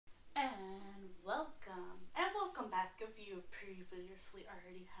if you previously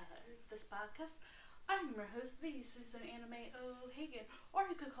already heard this podcast. I'm your host, the Susan Anime O'Hagan, or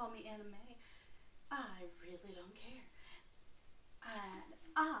you could call me Anime. I really don't care. And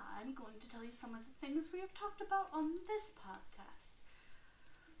I'm going to tell you some of the things we have talked about on this podcast.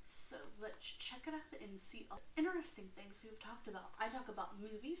 So let's check it out and see all the interesting things we've talked about. I talk about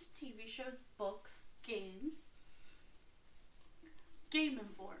movies, TV shows, books, games, Game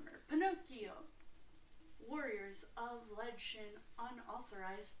Informer, Pinocchio, Warriors of Legend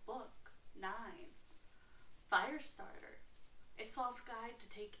Unauthorized Book 9, Firestarter, A Soft Guide to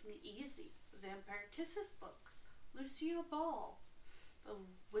Taking It Easy, Vampire Kisses books, Lucia Ball, The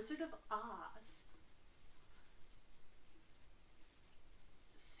Wizard of Oz,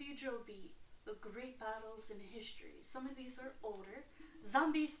 Sijobi, The Great Battles in History. Some of these are older.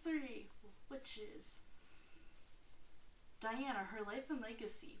 Zombies 3, Witches, Diana, Her Life and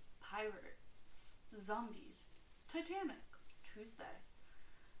Legacy, Pirates, Zombies, Titanic, Tuesday,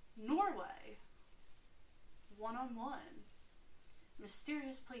 Norway, One-on-One,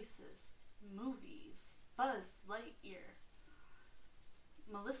 Mysterious Places, Movies, Buzz Lightyear,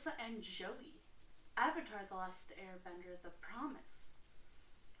 Melissa and Joey, Avatar The Last Airbender, The Promise,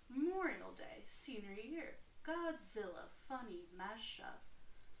 Memorial Day, Senior Year, Godzilla, Funny, Mashup,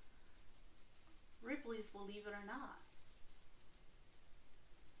 Ripley's Believe It or Not,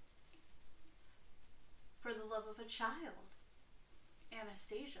 For the Love of a Child,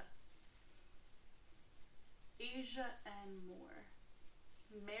 Anastasia, Asia and More,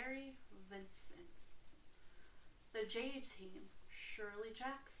 Mary Vincent, The J-Team, Shirley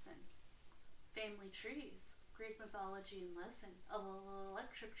Jackson, Family Trees, Greek Mythology and Lesson,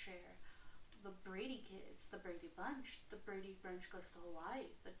 Electric Chair, The Brady Kids, The Brady Bunch, The Brady Bunch Goes to Hawaii,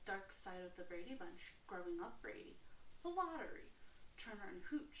 The Dark Side of the Brady Bunch, Growing Up Brady, The Lottery, Turner and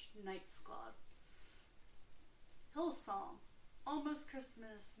Hooch, Night Squad, Hillsong, Almost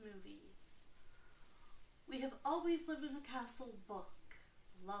Christmas Movie, We Have Always Lived in a Castle book,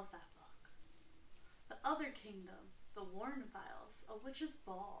 love that book, The Other Kingdom, The Warren Files, A Witch's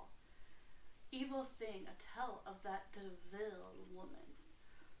Ball, Evil Thing, A Tale of That DeVille Woman,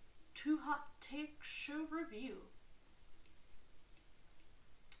 Too Hot Take Show Review,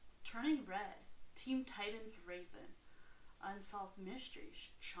 Turning Red, Teen Titans Raven, Unsolved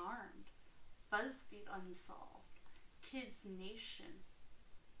Mysteries, Charmed, BuzzFeed Unsolved, Kids Nation,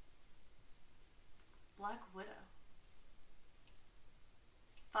 Black Widow,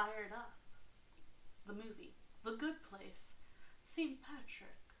 Fired Up, the movie, The Good Place, St.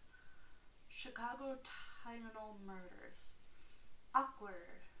 Patrick, Chicago Tylenol Murders,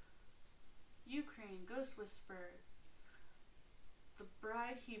 Awkward, Ukraine, Ghost Whisperer, The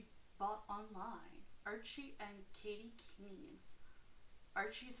Bride He Bought Online, Archie and Katie Keene,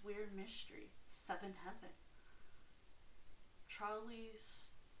 Archie's Weird Mystery, Seven Heaven, Charlie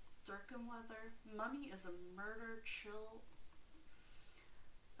Sturkenweather, Mummy is a Murder Chill,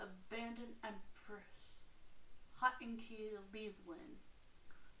 Abandoned Empress, Hot and Key Cleveland,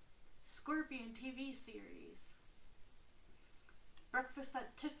 Scorpion TV series, Breakfast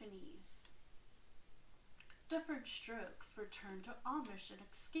at Tiffany's, Different Strokes, Return to Amish and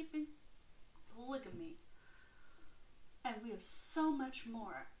Escaping Polygamy, and we have so much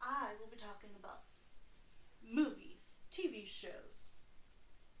more. I will be talking about movies, TV shows,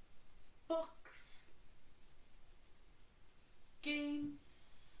 books, games,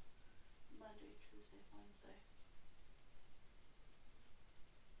 Monday, Tuesday, Wednesday,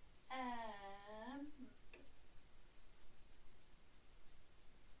 and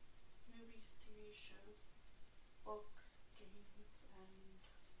movies, TV shows, books, games, and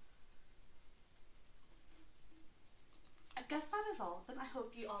I guess that is all of them. I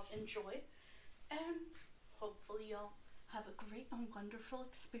hope you all enjoy, and hopefully y'all have a great and wonderful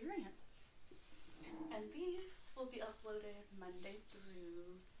experience. And these will be uploaded Monday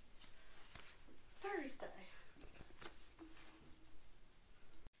through Thursday.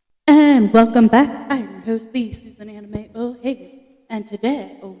 And welcome back. I'm your host, the Susan Anime O'Hagan. And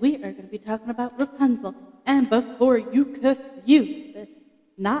today we are going to be talking about Rapunzel. And before you confuse this,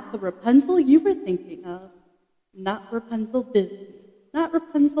 not the Rapunzel you were thinking of, not Rapunzel Disney, not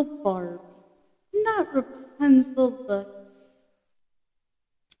Rapunzel Barbie, not Rapunzel the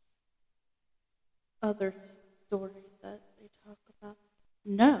other story that they talk about.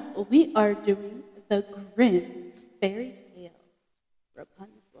 No, we are doing the Grimm's fairy tale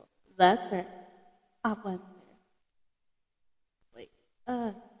Rapunzel. That's it. I went there. Wait.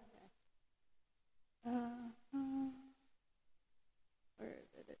 Where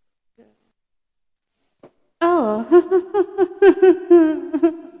did it go? Oh.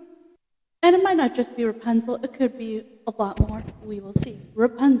 And in my might not just be Rapunzel, it could be a lot more. We will see.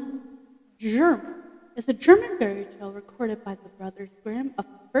 Rapunzel, German, is a German fairy tale recorded by the Brothers Grimm,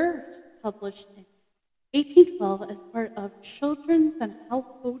 first published in 1812 as part of Children's and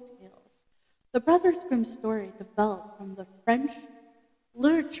Household Tales. The Brothers Grimm story developed from the French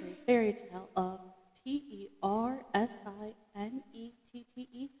literary fairy tale of Persinnette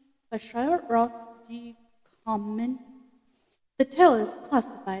by Charlotte de Common. The tale is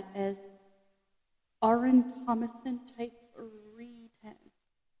classified as Aaron Thomason types retelling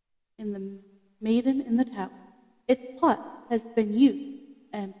in The Maiden in the Tower. Its plot has been used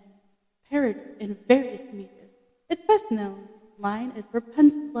and parodied in various media. Its best known line is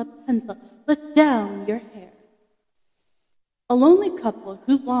Rapunzel, Rapunzel, let down your hair. A lonely couple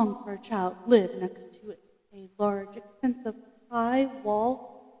who long for a child live next to a large, expensive,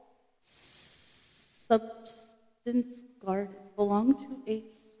 high-wall substance garden belonging to a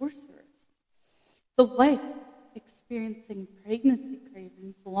sorceress. The wife, experiencing pregnancy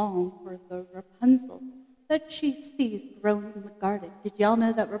cravings, longs for the Rapunzel that she sees growing in the garden. Did y'all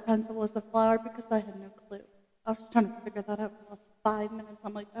know that Rapunzel was a flower? Because I had no clue. I was trying to figure that out for the last 5 minutes.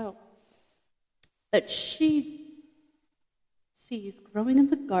 I'm like, oh. That she sees growing in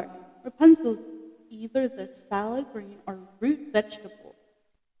the garden. Rapunzel is either the salad green or root vegetable,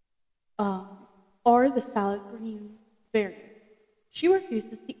 or the salad green variant. She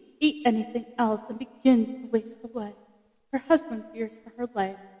refuses to eat anything else and begins to waste away. Her husband fears for her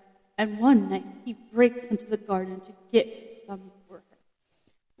life, and one night he breaks into the garden to get some for her.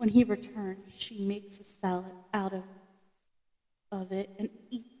 When he returns, she makes a salad out of it and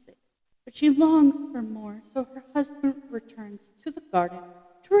eats it. But she longs for more, so her husband returns to the garden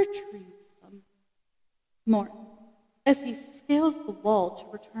to retrieve some more. As he scales the wall to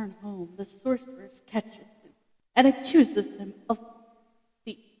return home, the sorceress catches him and accuses him of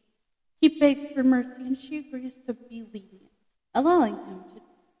thief. He begs for mercy, and she agrees to be lenient, allowing him to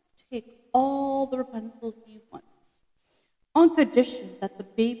take all the Rapunzel he wants, on condition that the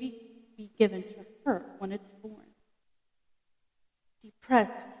baby be given to her when it's born.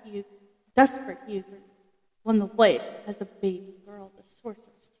 Desperate, he agrees. When the wife has a baby girl, the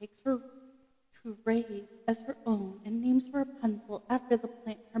sorceress takes her to raise as her own and names her Rapunzel after the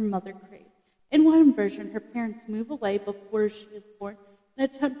plant her mother craved. In one version, her parents move away before she is born in an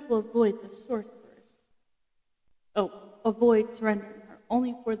attempt to avoid surrendering her,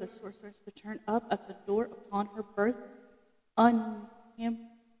 only for the sorceress to turn up at the door upon her birth, unhampered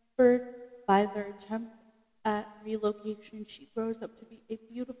by their attempt at relocation. She grows up to be a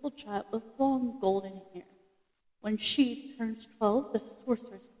beautiful child with long golden hair. When she turns 12, the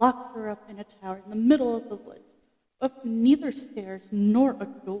sorceress locks her up in a tower in the middle of the woods, with neither stairs nor a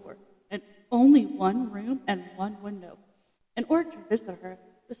door, and only one room and one window. In order to visit her,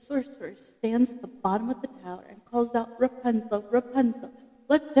 the sorceress stands at the bottom of the tower and calls out, Rapunzel, Rapunzel,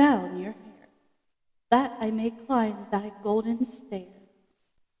 let down your hair, that I may climb thy golden stair.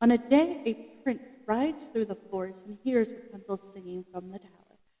 On a day, a prince rides through the forest and hears Rapunzel singing from the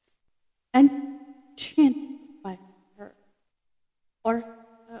tower, and chanting by her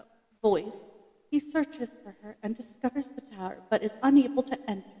voice, he searches for her and discovers the tower, but is unable to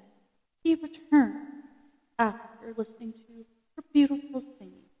enter. He returns after listening to her beautiful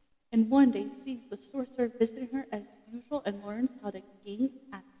singing, and one day sees the sorcerer visiting her as usual and learns how to gain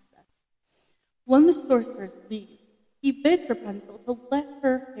access. When the sorceress leaves, he begs Rapunzel to let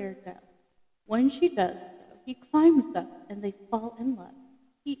her hair down. When she does so, he climbs up and they fall in love.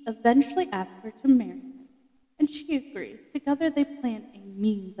 He eventually asks her to marry him, and she agrees. Together they plan a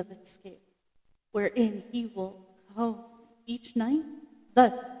means of escape, wherein he will come each night,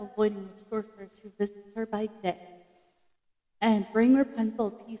 thus avoiding the sorceress who visits her by day, and bring Rapunzel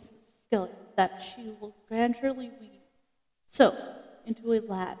a piece of skillet that she will gradually weave into a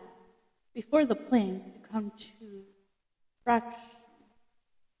lab before the plan can come to fraction.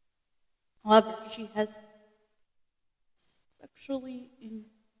 However, she has sexual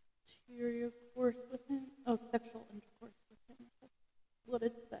intercourse with him. What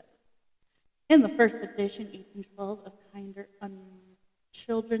it says. In the first edition, 1812, of Kinder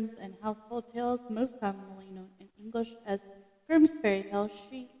Children's and Household Tales, most commonly known in English as Grimm's Fairy Tale,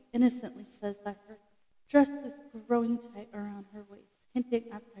 she innocently says that her dress is growing tight around her waist,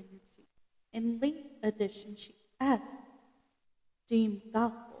 hinting at pregnancy. In late edition, she asks Dame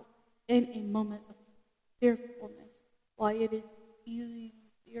Gothel, in a moment of fearfulness, why it is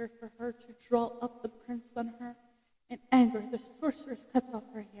easier for her to draw up the prince than her. In anger, the sorceress cuts off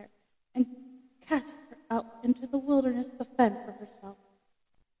her hair and casts her out into the wilderness to fend for herself.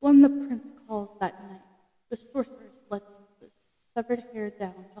 When the prince calls that night, the sorceress lets the severed hair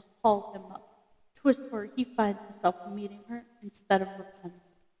down to haul him up. To his horror, he finds himself meeting her instead of Rapunzel,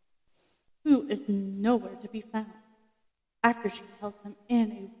 who is nowhere to be found. After she tells him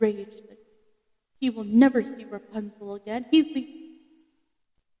in a rage that he will never see Rapunzel again, he leaps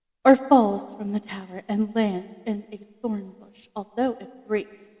or falls from the tower and lands in a thorn bush. Although it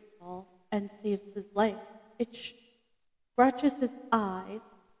breaks his fall and saves his life, it scratches his eyes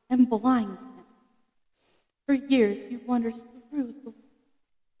and blinds him. For years, he wanders through the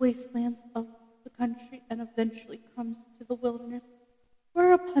wastelands of the country and eventually comes to the wilderness, where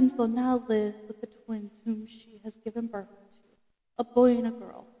Rapunzel now lives with the twins whom she has given birth to, a boy and a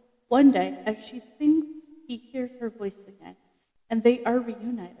girl. One day, as she sings, he hears her voice again, and they are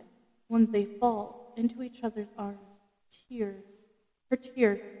reunited. When they fall into each other's arms, her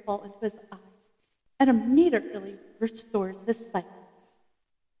tears fall into his eyes, and immediately restores his sight.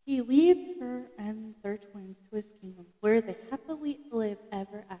 He leads her and their twins to his kingdom, where they happily live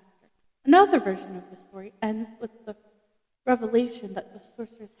ever after. Another version of the story ends with the revelation that the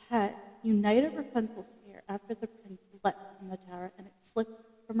sorceress had united Rapunzel's hair after the prince leapt from the tower, and it slipped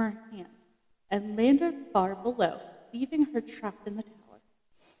from her hands and landed far below, leaving her trapped in the tower.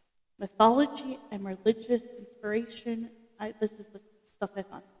 Mythology and religious inspiration, this is the stuff I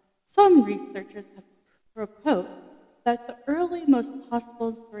found. Some researchers have proposed that the early, most possible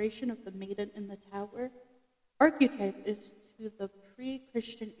inspiration of the maiden in the tower archetype is to the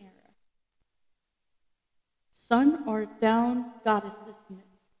pre-Christian era. Sun or down goddesses myths,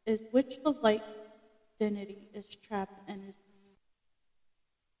 is which the light divinity is trapped and is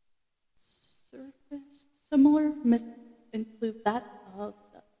surfaced. Similar myths include that of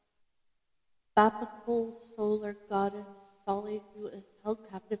the Biblical solar goddess Sally, who is held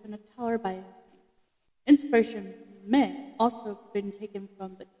captive in a tower by a king. Inspiration may also have been taken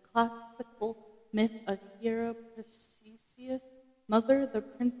from the classical myth of hero Perseus' mother, the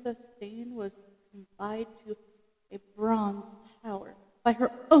Princess Dane, was confined to a bronze tower by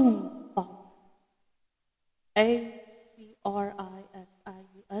her own father, Acrisius,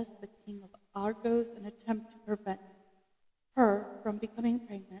 the king of Argos, in an attempt to prevent her from becoming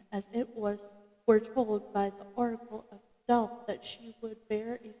pregnant, as it was foretold by the oracle of Delphi that she would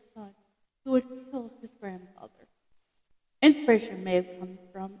bear a son who would kill his grandfather. Inspiration may have come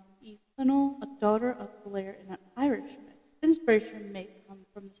from Ethanol, a daughter of Blair in an Irish myth. Inspiration may come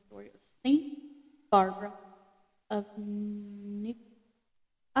from the story of Saint Barbara of Nicomedea,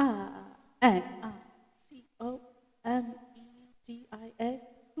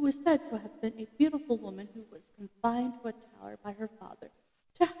 who was said to have been a beautiful woman who was confined to a tower by her father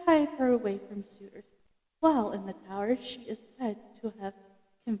to hide her away from suitors. While in the tower, she is said to have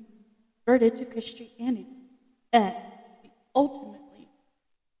converted to Christianity and ultimately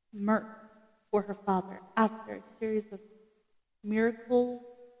murdered for her father after a series of miracles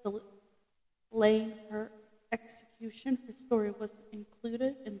delaying her execution. Her story was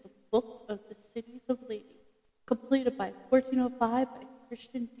included in the Book of the Cities of Lady, completed by 1405 by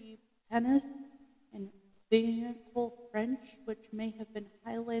Christian de Penas in Biblical French, which may have been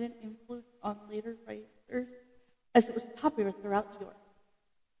highlighted influence on later writers as it was popular throughout Europe.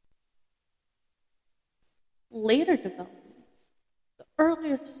 Later developments, the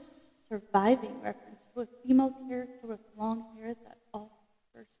earliest surviving reference to a female character with long hair that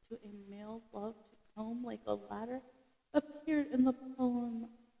offers to a male love to comb like a ladder appeared in the poem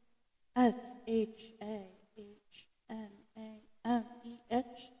Shamameh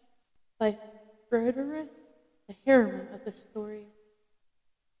by Frederick. The heroine of the story,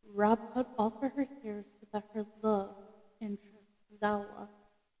 Rob cut off her hair so that her love interest, Zala,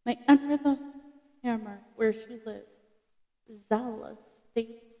 may enter the hammer where she lives. Zala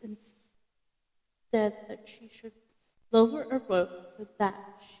states instead that she should lower a rope so that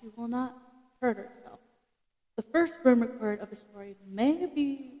she will not hurt herself. The first room record of the story may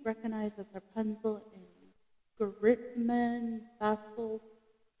be recognized as Rapunzel in Gritman Basil.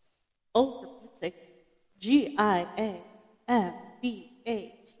 Oh, for Pete's sake.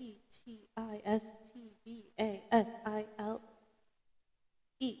 GIAMBATTISTBASILEPETROSINELA,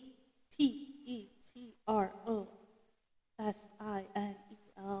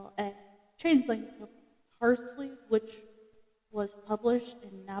 translated to parsley, which was published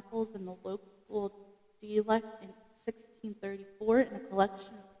in Naples in the local dialect in 1634 in a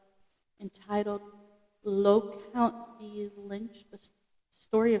collection entitled Le Count de Lynch, The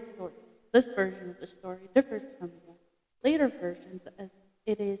Story of Stories. This version of the story differs from the later versions, as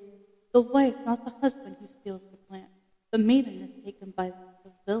it is the wife, not the husband, who steals the plant. The maiden is taken by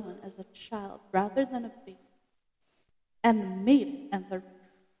the villain as a child rather than a baby. And the maiden and the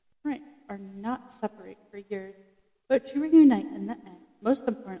prince are not separated for years, but to reunite in the end. most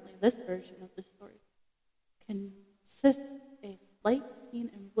importantly, this version of the story consists a flight scene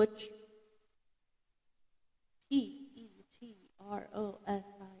in which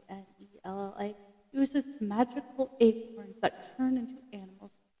Petrosinella uses magical acorns that turn into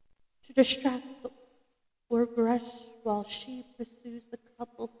animals to distract the Orgresh while she pursues the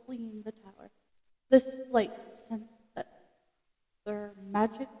couple fleeing the tower. This flight sense that their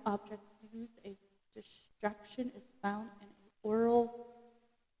magic objects use a distraction is found in oral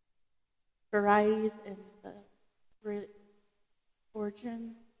varieties in the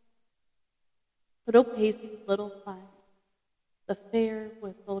origin. Little Paisley, Little Fine, the fair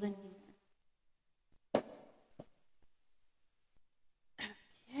with golden hair.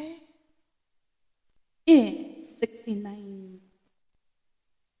 Okay. In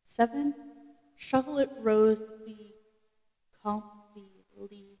 1697, Charlotte Rose v. Comte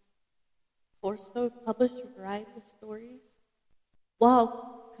de Forsto published a variety of stories.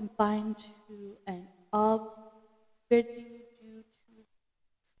 While confined to an obscurity due to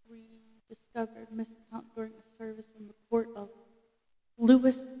rediscovered miscount during a service in the court of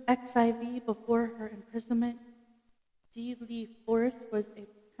Louis XIV before her imprisonment, D. Lee Forrest was a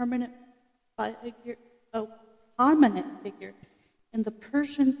prominent figure in the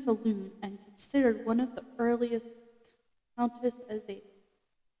Persian saloon and considered one of the earliest countess as a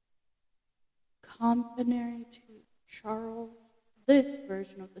companion to Charles. This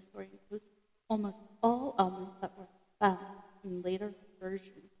version of the story includes almost all elements that were found in later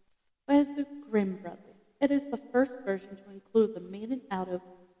versions by the Grimm brothers. It is the first version to include the maiden out of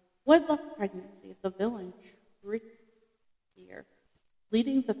wedlock pregnancy of the villain Trickier,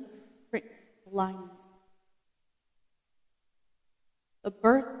 leading the prince blind. The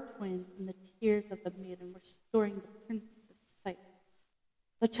birth twins and the tears of the maiden restoring the prince's sight.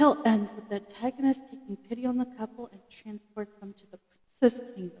 The tale ends with the antagonist taking pity on the couple and transports them to the prince's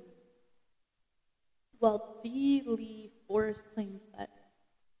kingdom. While D. Lee Forrest claims that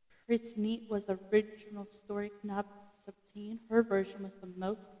Pritney was the original story cannot be obtained, her version was the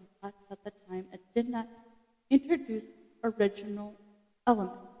most complex at the time and did not introduce original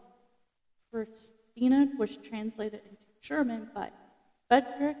elements. Christina was translated into German by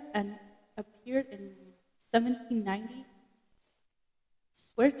Frederick and appeared in 1790.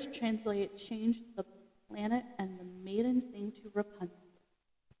 Swift's translate changed the planet and the maiden's name to Rapunzel.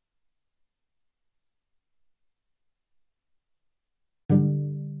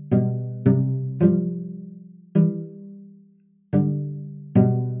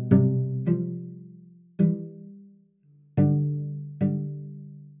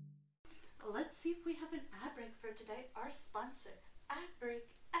 Let's see if we have an ad break for today. Our sponsor. Ad break,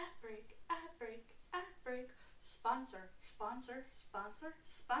 ad break, ad break, ad break. Sponsor, sponsor, sponsor,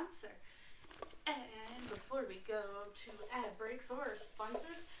 sponsor. And before we go to ad breaks or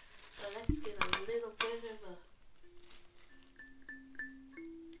sponsors, let's get a little bit of a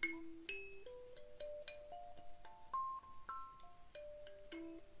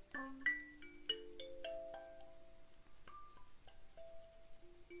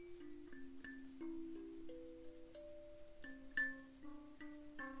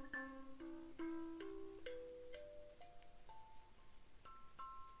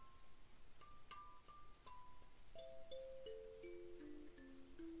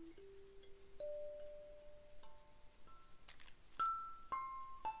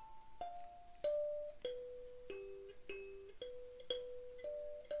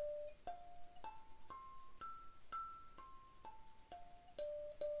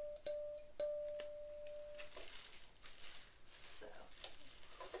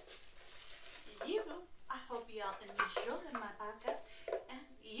I hope y'all enjoyed my podcast and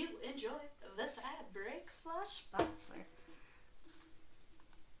you enjoyed this ad break / sponsor.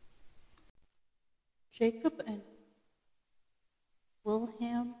 Jacob and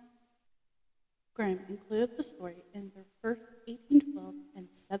Wilhelm Grimm included the story in their first 1812 and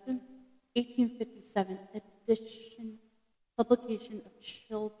 1857 edition publication of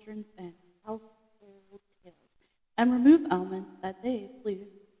children's and household tales, and removed elements that they believed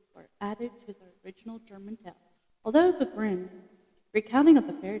were added to the original German tale. Although the Grimm's recounting of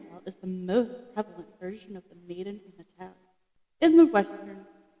the fairy tale is the most prevalent version of the maiden in the tower, in the Western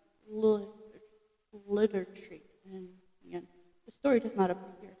literature, and the story does not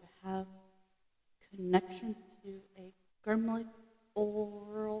appear to have connections to a Grimmlich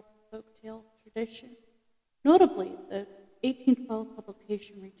oral folktale tradition. Notably, the 1812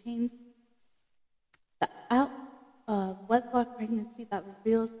 publication retains the wedlock pregnancy that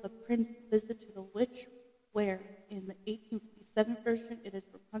reveals the prince's visit to the witch, where in the 1857 version it is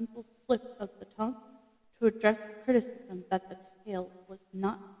Rapunzel's slip of the tongue to address the criticism that the tale was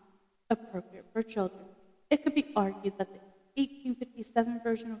not appropriate for children. It could be argued that the 1857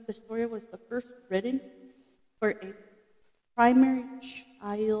 version of the story was the first written for a primary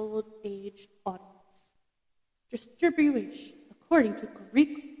child-aged audience. Distribution, according to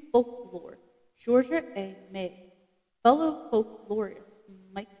Greek folklore, Georgia A. May, fellow folklorist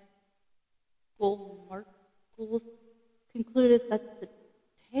Michael Markles concluded that the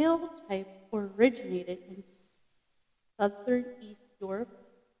tale type originated in southern East Europe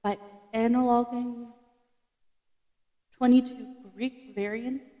by analoging 22 Greek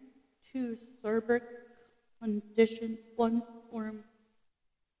variants to Serbic conditions. One form.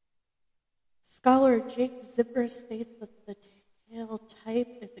 Scholar Jake Zipper states that the tale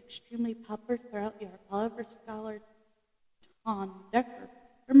type is extremely popular throughout Europe. However, scholar Tom Decker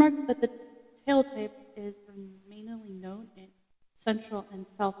remarked that the tale type is mainly known in Central and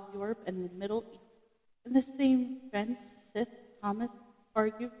South Europe and the Middle East. In the same vein, Sith Thomas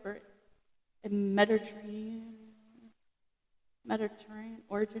argued for a Mediterranean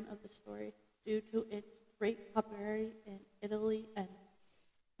origin of the story due to its great popularity in Italy and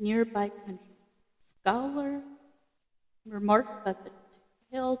nearby countries. Scholar remarked that the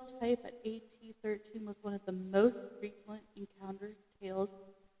tale type at AT-13 was one of the most frequent encountered tales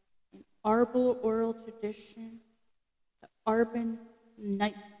in arboreal tradition, the Arban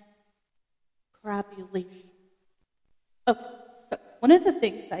Night Crabulation. Okay, so one of the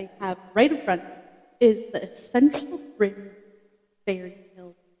things I have right in front of me is the essential Grimm's fairy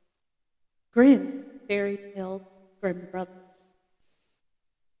tales. Grimm's fairy tales, Grimm brothers.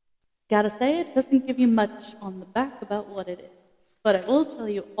 Gotta say, it doesn't give you much on the back about what it is, but I will tell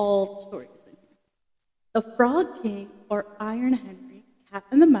you all the stories in here. The Frog King, or Iron Henry, Cat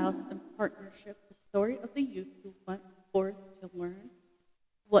and the Mouse in partnership, the story of the youth who went forth to learn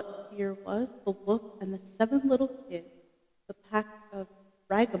what fear was, the wolf and the 7 little kids, the pack of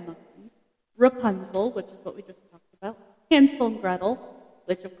ragamuffins, Rapunzel, which is what we just talked about, Hansel and Gretel,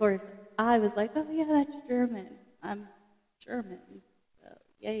 which of course I was like, oh yeah, that's German. I'm German. So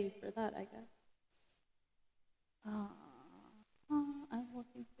yay for that, I guess. I'm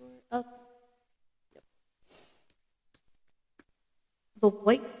looking for it. Okay. Yep. The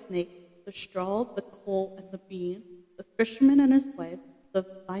white snake, the straw, the coal, and the bean, the fisherman and his wife, the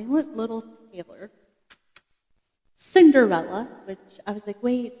violent little tailor, Cinderella, which I was like,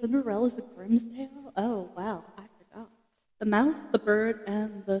 wait, Cinderella's a Grimm's tale? Oh, wow, I forgot. The mouse, the bird,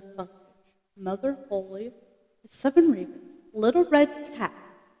 and the sausage. Mother Holy, the 7 ravens, Little Red Cap,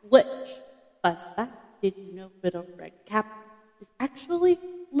 which, fun fact, did you know Little Red Cap is actually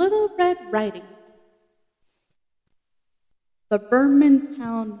Little Red Riding Hood? The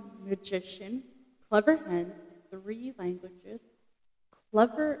Birmingham magician, Clever Hens, 3 languages,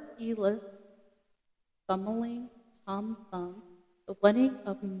 Clever Elis, Thumbling, Tom Thumb, The Wedding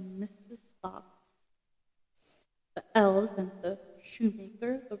of Mrs. Fox, the elves and the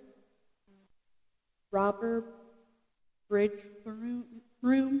shoemaker, the robber bridge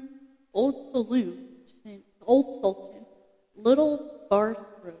room, old sultan, little Bars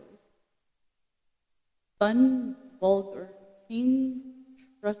Rose, Bun Vulgar, King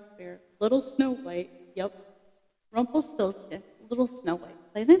Trustbear, Little Snow White, yep, Rumpelstiltskin, Little Snow White.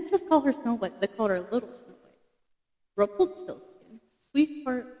 They didn't just call her Snow White, they called her Little Snow White. Rumpelstiltskin,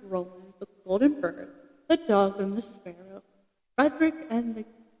 Sweetheart Roland, the Golden Bird, the Dog and the Sparrow, Frederick and the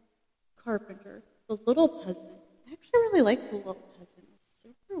Carpenter, the Little Peasant. I actually really like the Little Peasant. It's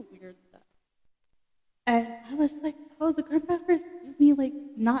super weird though. And I was like, oh, the Grimm Brothers give me like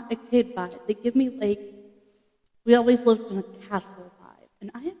not a kid vibe. They give me like we always lived in a castle vibe. And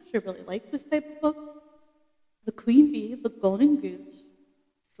I actually really like this type of books. The Queen Bee, the Golden Goose,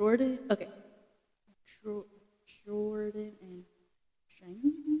 Jordan and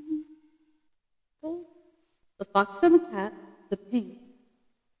Shangle, the Fox and the Cat, the Pink,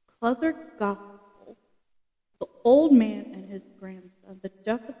 Cluther Gospel, the Old Man and his Grandson, the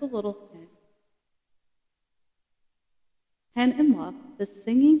Duck of the Little Hen, Hen and Luck, the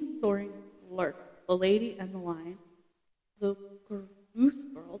Singing, Soaring Lark, the Lady and the Lion, the Goose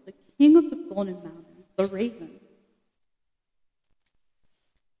Girl, the King of the Golden Mountain, the Raven,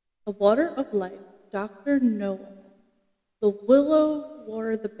 the Water of Life, Dr. Noel, the Willow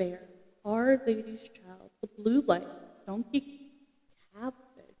War the Bear, Our Lady's Child, the Blue Light, Donkey Cabbage,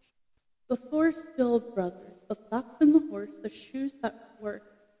 the Thorskill Brothers, the Fox and the Horse, the Shoes that Were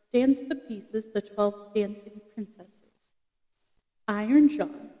Danced to Pieces, the 12 Dancing Princesses, Iron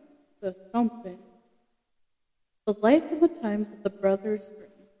John, the Thumpin', the Life and the Times of the Brothers Grimm.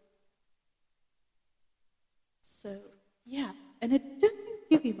 So, yeah, and it doesn't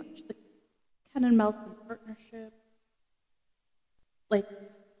give you much. The Cat and Mouse in partnership. like,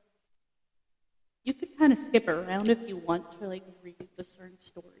 you could kind of skip around if you want to like read the certain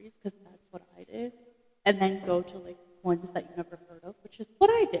stories, because that's what I did, and then go to like ones that you never heard of, which is what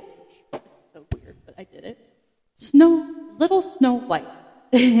I did. Which is so weird, but I did it. Little Snow White.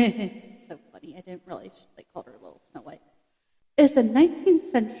 So funny. I didn't realize they called her Little Snow White. Is a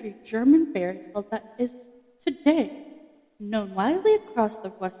 19th century German fairy tale that is today known widely across the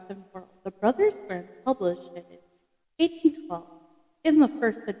Western world. The Brothers Grimm published it in 1812 in the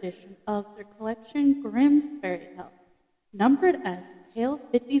first edition of their collection Grimm's Fairy Tale, numbered as Tale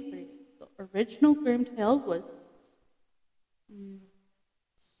 53. The original Grimm tale was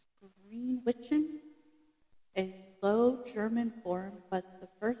Greenwischen, a Low German form, but the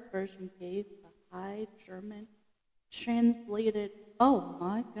first version gave the High German translated. Oh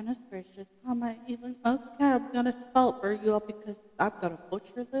my goodness gracious! How am I even? Okay, I'm gonna spell it for you all because I'm gonna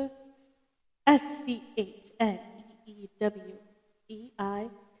butcher this. SCHNEEWEI,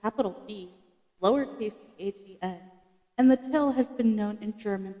 capital B, lowercase CHEN, and the tale has been known in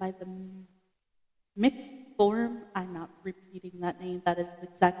German by the mixed form. I'm not repeating that name. That is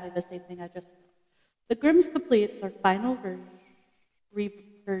exactly the same thing I just said. The Grimms completed their final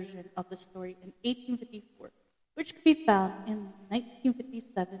version of the story in 1854, which could be found in the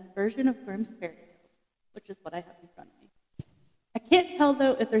 1957 version of Grimm's Fairy Tales, which is what I have in front of me. I can't tell,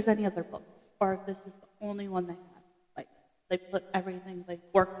 though, if there's any other books, or if this is the only one they have. Like, they put everything they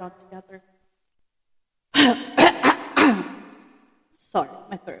worked on together. Sorry,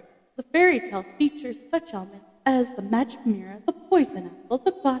 my throat. The fairy tale features such elements as the magic mirror, the poison apple,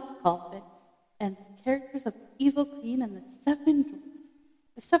 the glass coffin, and the characters of the evil queen and the seven dwarfs.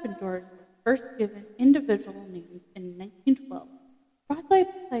 The seven dwarfs were first given individual names in 1912, Broadway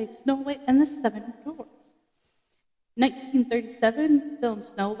play Snow White and the Seven Dwarfs. 1937 film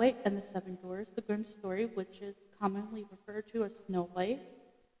Snow White and the Seven Dwarfs, the Grimm story, which is commonly referred to as Snow White,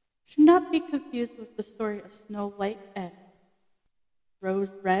 should not be confused with the story of Snow White and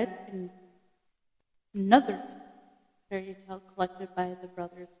Rose Red, and another fairy tale collected by the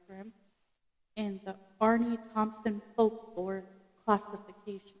Brothers Grimm in the Arne Thompson folklore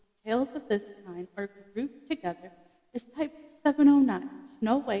classification. Tales of this kind are grouped together as type 709.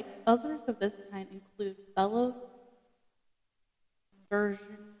 Snow White. Others of this kind include Bella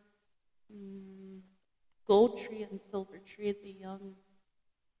Version, Gold Tree and Silver Tree, the Young.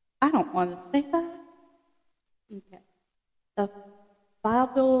 I don't want to say that. Okay. The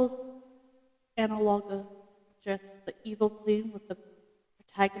Fabulous analog of just the evil queen with the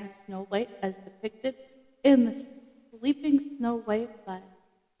protagonist Snow White as depicted in The Sleeping Snow White by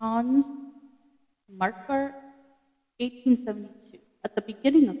Hans Markart, 1872. At the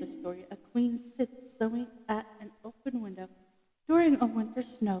beginning of the story, a queen sits sewing at an open window during a winter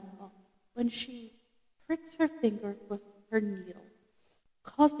snowfall when she pricks her finger with her needle,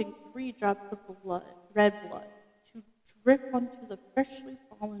 causing 3 drops of red blood, to drip onto the freshly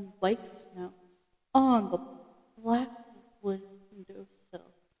fallen white snow on the black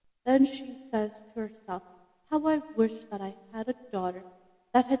windowsill. Then she says to herself, "How I wish that I had a daughter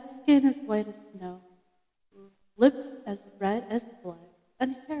that had skin as white as snow, lips as red as blood,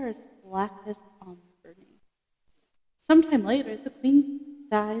 and hair as black as pomegranate." Sometime later, the queen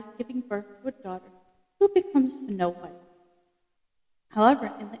dies, giving birth to a daughter who becomes Snow White. However,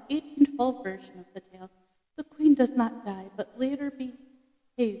 in the 1812 version of the tale, the queen does not die, but later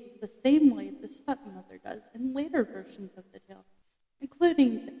behaves the same way the stepmother does in later versions of the tale,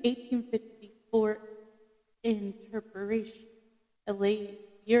 including the 1854 interpretation. A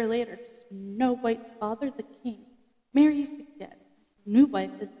year later, Snow White's father, the king, marries again. His new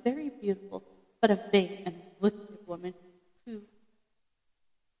wife is very beautiful, but a vain and wicked woman who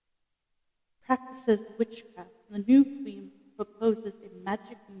practices witchcraft. The new queen proposes a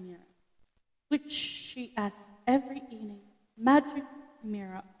magic mirror, which she asks every evening. Magic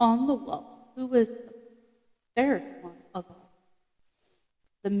mirror on the wall, who is the fairest one of all?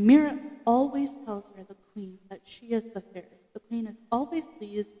 The mirror always tells her, the queen, that she is the fairest. The queen is always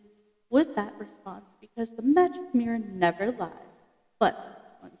pleased with that response because the magic mirror never lies. But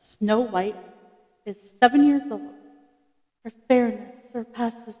when Snow White is 7 years old, her fairness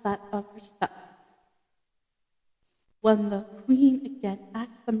surpasses that of her stepmother. When the queen again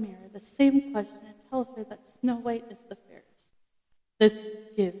asks the mirror the same question, it tells her that Snow White is the fairest. This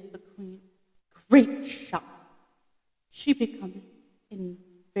gives the queen great shock. She becomes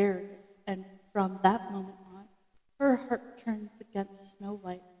envious, and from that moment on, her heart turns against Snow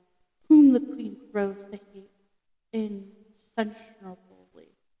White, whom the queen grows to hate insufferably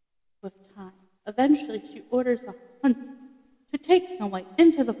with time. Eventually, she orders a hunt to take Snow White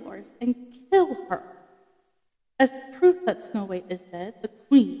into the forest and kill her. As proof that Snow White is dead, the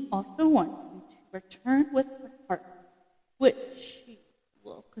queen also wants him to return with her heart, which she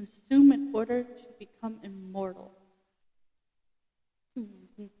will consume in order to become immortal.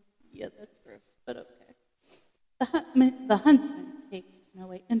 Yeah, that's gross, but okay. The huntsman takes Snow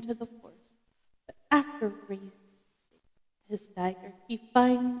White into the forest, but after raising his dagger, he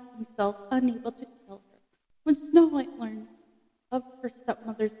finds himself unable to kill her. When Snow White learns of her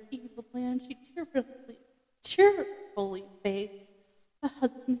stepmother's evil plan, she cheerfully begs the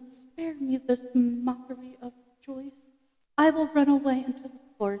huntsman, spare me this mockery of choice. I will run away into the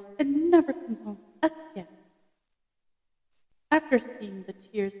forest and never come home again. After seeing the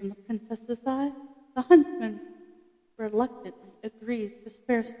tears in the princess's eyes, the huntsman reluctantly agrees to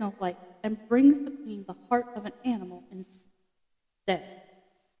spare Snow White and brings the queen the heart of an animal instead.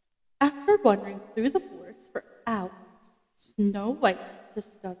 After wandering through the forest for hours, Snow White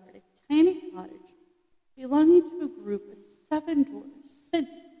discovered a tiny cottage belonging to a group of 7 dwarfs. Since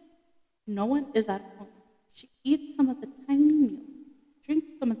no one is at home, she eats some of the tiny meal, drinks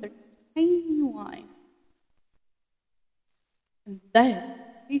some of their tiny wine, and then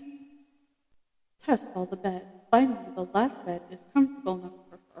he tests all the beds. Finally, the last bed is comfortable enough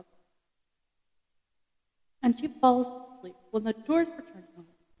for her, and she falls asleep. When the dwarfs return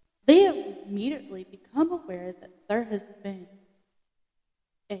home, they immediately become aware that there has been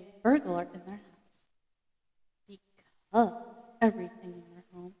a burglar in their house because everything in their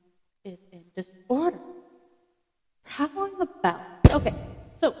home is in disorder. Prowling about. Okay,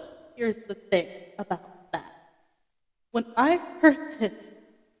 so here's the thing about that. When I heard this,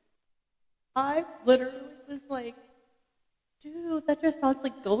 I literally was like, dude, that just sounds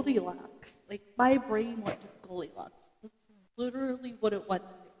like Goldilocks. Like, my brain went to Goldilocks. That's literally what it went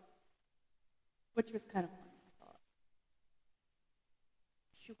to, which was kind of funny, I thought.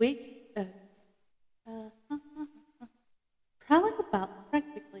 She prowling about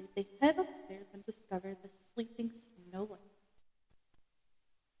practically, they head upstairs and discover the sleeping Snow White.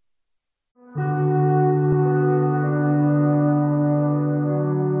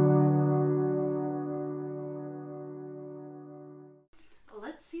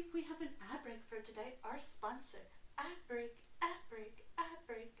 Let's see if we have an ad break for today. Our sponsor. Ad break, ad break, ad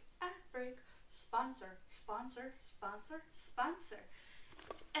break, ad break. Sponsor, sponsor, sponsor, sponsor.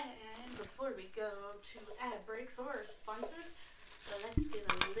 And before we go to ad breaks or sponsors, let's get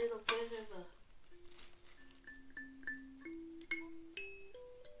a little bit of a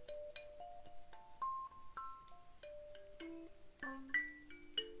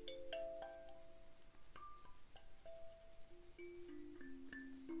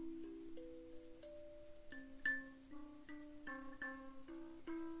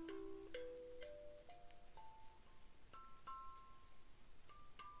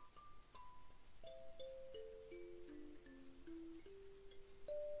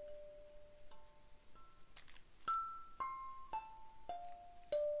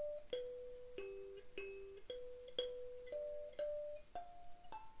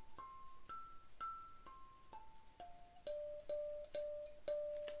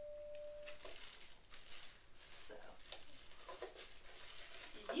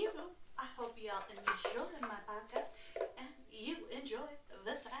I hope y'all enjoy my podcast and you enjoy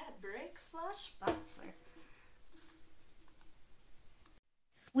this ad break / sponsor.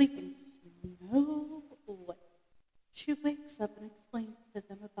 Sleeping Snow White. She wakes up and explains to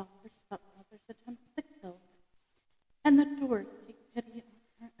them about her stepmother's attempts to kill her. And the dwarfs take pity on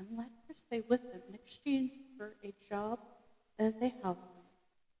her and let her stay with them in exchange for a job as a housemaid.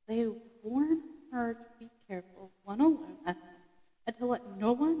 They warn her to be careful when alone at night and to let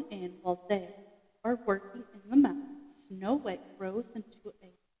no one in while they are working in the mountains. Snow White grows into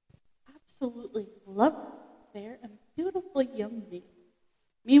a absolutely lovely, fair, and beautiful young maiden.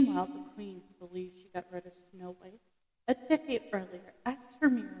 Meanwhile, the queen, who believes she got rid of Snow White a decade earlier, asks her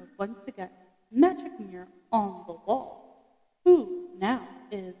mirror once again, magic mirror on the wall, who now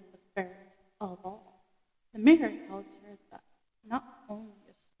is the fairest of all. The mirror tells her that not only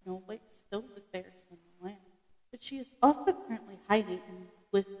is Snow White still the fairest in the land, but she is also currently hiding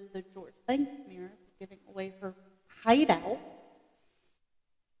with the dwarfs. Thanks, mirror, for giving away her hideout.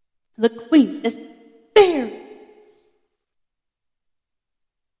 The queen is furious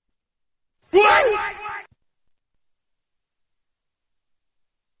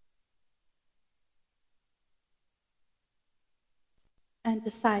and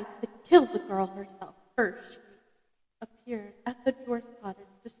decides to kill the girl herself. First, she appeared at the dwarf's cottage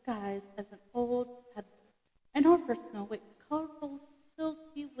disguised as an old peddler and offers Snow White colorful,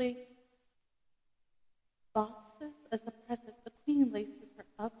 silky lace boxes as a present. The queen laces her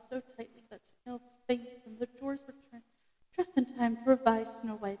up so tightly that Snow faints, and the dwarfs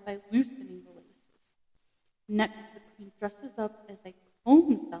Next, the queen dresses up as a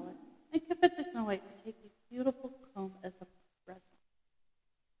comb seller and gives it to Snow White to take a beautiful comb as a present.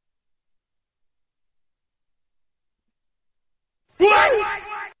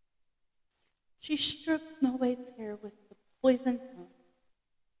 She strokes Snow White's hair with the poison comb.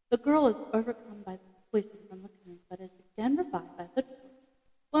 The girl is overcome by the poison from the comb, but is again revived by the dwarfs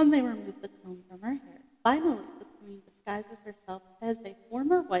when they remove the comb from her hair. Finally, the queen disguises herself as a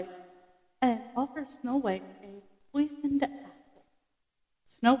former wife and offers Snow White a poisoned apple.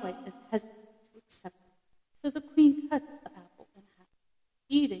 Snow White is hesitant to accept it, so the queen cuts the apple in half,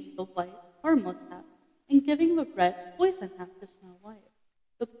 eating the white, harmless half and giving the red, poison half to Snow White.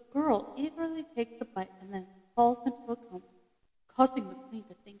 The girl eagerly takes a bite and then falls into a coma, causing the queen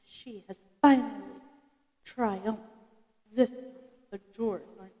to think she has finally triumphed. This time, the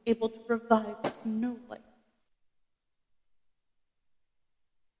dwarves aren't able to revive Snow White.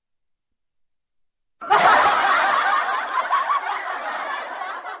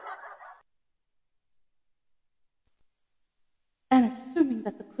 And assuming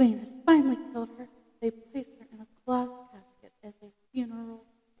that the queen has finally killed her, they place her in a glass casket as a funeral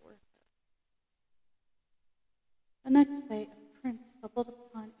for her. The next day, a prince stumbled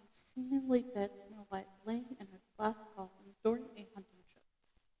upon a seemingly dead Snow White laying in her glass coffin during a hunting trip.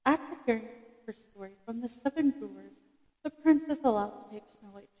 After hearing her story from the 7 dwarves, the prince is allowed to take Snow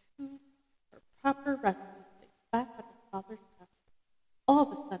White to her proper resting place back at her father's castle. All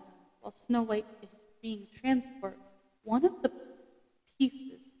of a sudden, while Snow White is being transported, one of the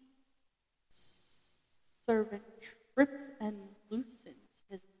pieces servant trips and loosens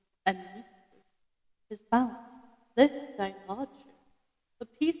his balance. This dislodges the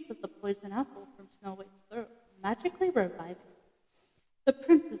piece of the poison apple from Snow White's throat, magically reviving it. The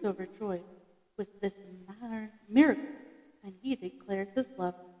prince is overjoyed with this miracle, and he declares his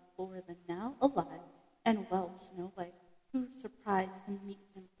love for the now alive and well Snow White, who, surprised to meet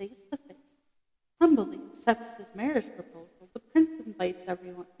him face to face, humbly accepts his marriage proposal. The prince invites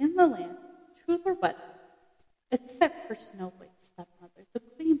everyone in the land to their wedding, except for Snow White's stepmother. The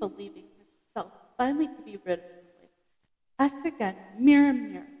queen, believing herself finally to be rid of Snow White, asks again, Mirror,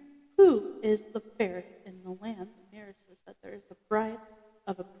 mirror, who is the fairest in the land? The mirror says that there is a bride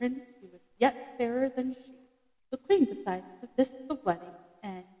of a prince who is yet fairer than she. The queen decides to visit the wedding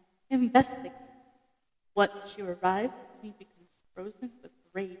and investigate. Once she arrives, the queen becomes frozen with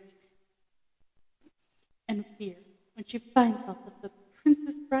rage and fear when she finds out that the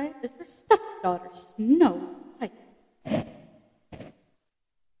prince's bride is her stepdaughter, Snow White.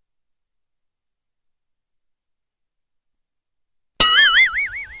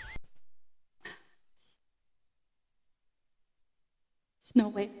 Snow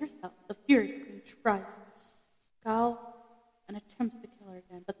White herself, the furious queen, tries to scowl and attempts to kill her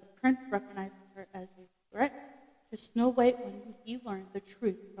again, but the prince recognizes her as a threat to Snow White when he learned the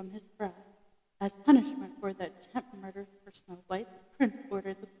truth from his bride. As punishment for the attempt murder for Snow White, the prince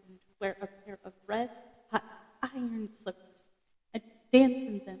ordered the queen to wear a pair of red, hot iron slippers and dance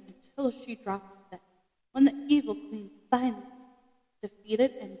in them until she drops dead. When the evil queen finally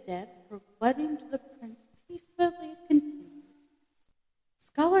defeated and dead, her wedding to the prince peacefully continues.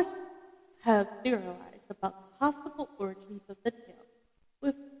 Scholars have theorized about the possible origins of the tale,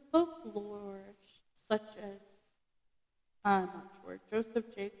 with folklore such as, I'm not sure, Joseph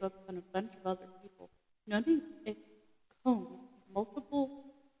Jacobs and a bunch of other people, noting it combs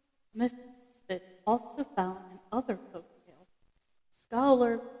multiple myths also found in other folk tales.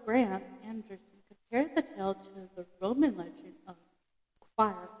 Scholar Grant Anderson compared the tale to the Roman legend of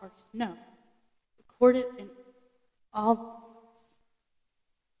Quire or Snow, recorded in Ovidius.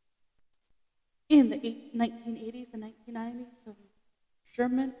 In the 1980s and 1990s, some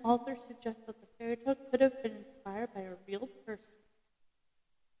German authors suggest that the fairy tale could have been inspired by a real person.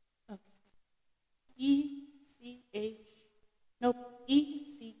 Okay. E-C-K-H-A-R-D.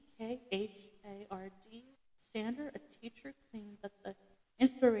 Sander, a teacher, claimed that the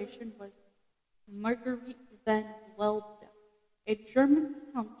inspiration was Marguerite van Welbecke, a German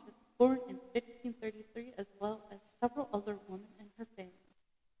countess born in 1533, as well as several other women in her family.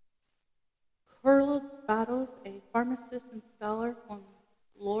 Carl Battles, a pharmacist and scholar from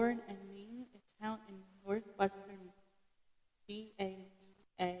Loren and Maine, a town in northwestern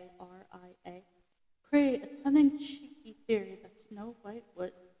Bavaria, created a tongue-in-cheeky theory that Snow White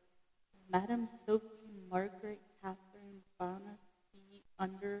was Madame Sophie Margaret Catherine Bonner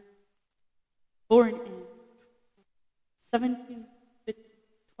born in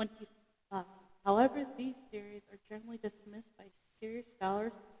 1725. However, these theories are generally dismissed by serious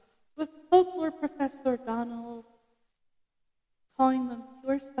scholars, with folklore professor Donald calling them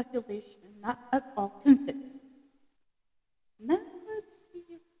pure speculation and not at all convincing.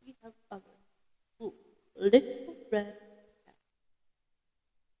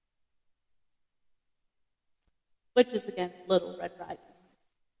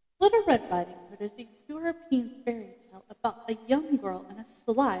 Little Red Riding Hood is a European fairy tale about a young girl and a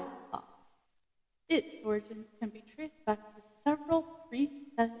sly fox. Its origins can be traced back to several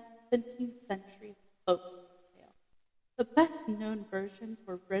pre-17th century folk tales. The best-known versions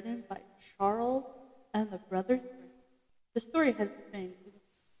were written by Charles and the Brothers Grimm. The story has been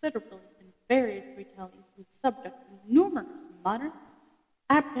considerable in various retellings and subject to numerous modern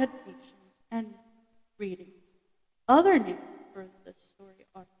adaptations and readings. Other names for the story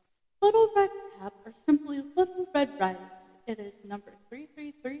are Little Red Cap or simply Little Red Riding Hood. It is number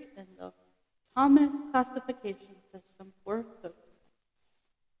 333 in the Thomas classification system for folk.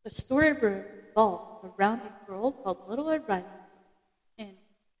 The story revolves around a girl called Little Red Riding Hood. In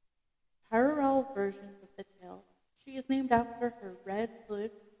parallel versions of the tale, she is named after her red hood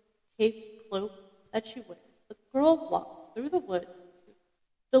cape cloak that she wears. The girl walks through the woods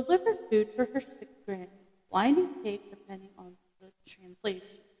to deliver food to her sick granny, whining pig depending on the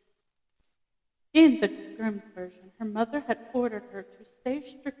translation. In the Grimm's version, her mother had ordered her to stay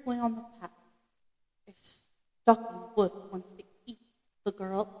strictly on the path. A stalking wolf wants to eat the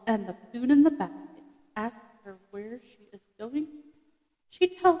girl and the food in the basket. Asks her where she is going.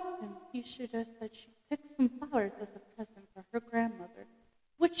 She tells him he suggests that she pick some flowers as a present for her grandmother,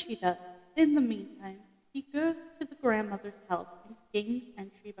 which she does. In the meantime, he goes to the grandmother's house and gains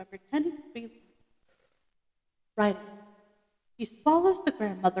entry by pretending to be writing. He swallows the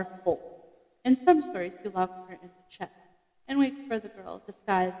grandmother whole. In some stories, he locks her in the chest and waits for the girl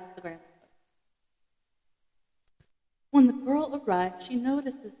disguised as the grandmother. When the girl arrives, she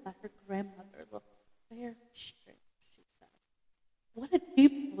notices that her grandmother looks very strange, she says. What a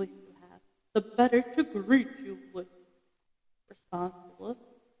deep voice you have. The better to greet you with, responds the wolf.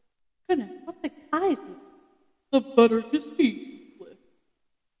 Goodness, what big eyes you have. The better to see you with,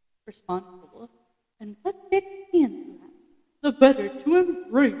 responds the wolf. And what big hands you have. The better to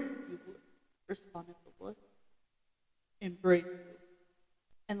embrace you with, responded the wolf. Embrace you.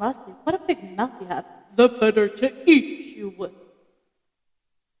 And lastly, what a big mouth you have. The better to eat you with,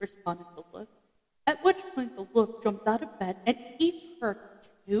 responded the wolf. At which point the wolf jumps out of bed and eats her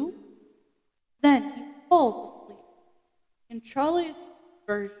too. Then he falls asleep. In Charlie's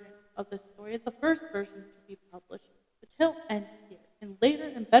version of the story, the first version to be published, the tale ends here. In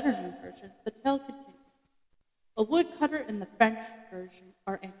later and better known versions, the tale continues. A woodcutter in the French version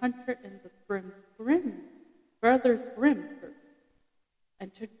or a hunter in the Brothers Grimm version. A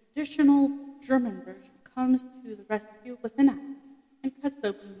traditional German version comes to the rescue with an axe and cuts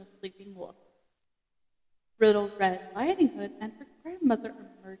open the sleeping wolf. Little Red Riding Hood and her grandmother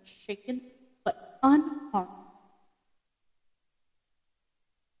emerge shaken but unharmed.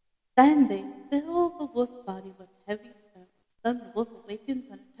 Then they fill the wolf's body with heavy stones. Then the wolf awakens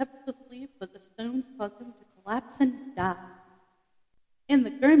and attempts to flee, but the stones cause him to collapse and die. In the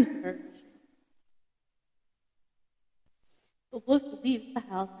Grimm's version, the wolf leaves the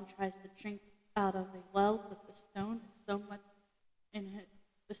house and tries to drink out of a well, but the stones in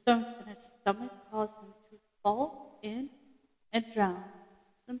his stomach cause him to fall in and drown.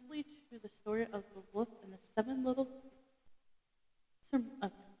 Simply to the story of the wolf and the seven little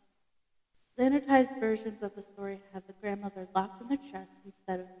sanitized versions of the story have the grandmother locked in the chest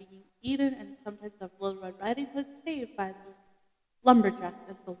instead of being eaten, and sometimes of Little Red Riding Hood saved by the lumberjack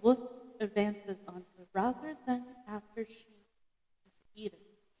as the wolf advances on her rather than after she is eaten,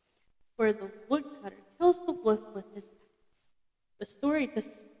 where the woodcutter kills the wolf with his axe. The story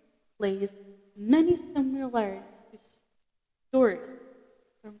displays many similarities to stories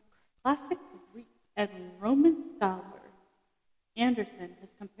from classic Greek and Roman scholar Anderson has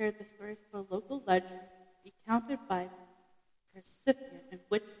compared the stories to a local legend recounted by Persephone, in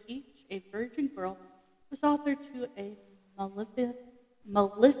which each a virgin girl was authored to a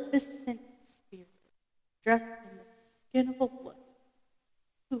maleficent spirit dressed in the skin of a wolf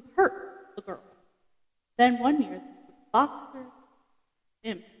who hurt the girl. Then one year, the boxer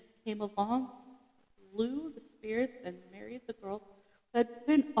imps came along, slew the spirits, and married the girl who had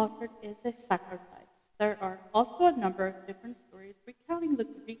been offered as a sacrifice. There are also a number of different stories recounting the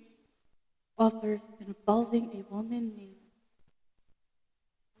Greek authors involving a woman named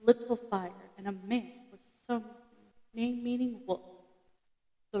Little Fire and a man with some name meaning wolf.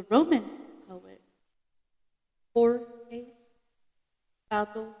 The Roman poet Borges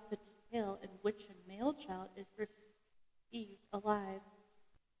fables the tale in which a male child is received alive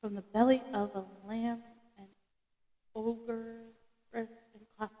from the belly of a lamb and ogress in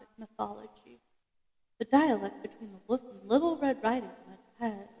classic mythology. The dialect between the wolf and Little Red Riding Hood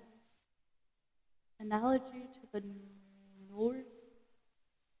has analogy to the Norse.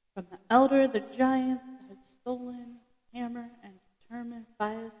 From the elder, the giant had stolen hammer and turned determine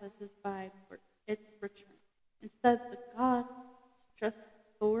Bias as his bride for its return. Instead, the god dressed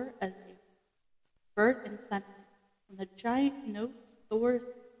Thor as a bird and sent him. When the giant notes Thor's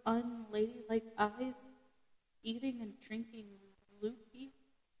unladylike eyes, eating and drinking Loki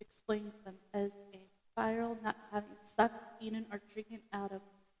explains them as a spiral not having sucked, eaten, or drinking out of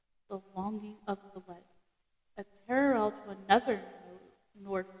the longing of the wed. A parallel to another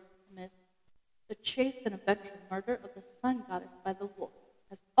Norse myth, the chase and eventual murder of the sun goddess by the wolf,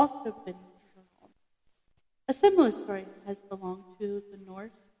 has also been drawn. A similar story has belonged to the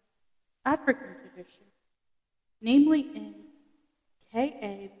Norse African tradition, namely in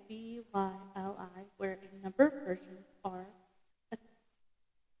Kabyli, where a number of versions are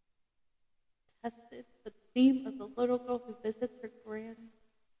attested. The theme of the little girl who visits her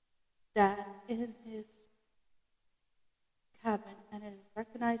granddad in his cabin and is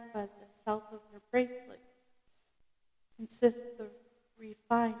recognized by the self of her bracelet consists the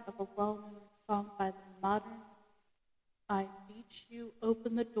refine of a well-known song by the modern I beach you,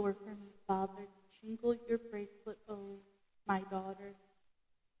 open the door for me, father, jingle your bracelet, oh, my daughter.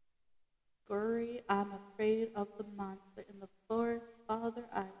 Guri, I'm afraid of the monster in the forest, father,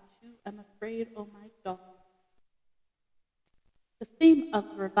 I too am afraid, oh, my daughter. The theme of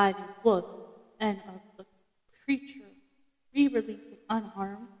the reviving wolf and of the creature re-releasing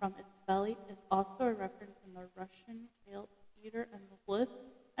unharmed from its belly is also a reference in the Russian tale Peter and the Wolf,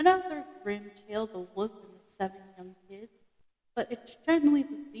 another grim tale, The Wolf and the Seven Young Kids, but it's generally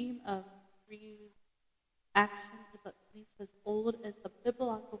the theme of reaction is at least as old as the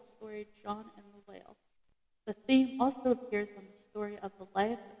biblical story John and the Whale. The theme also appears in the story of the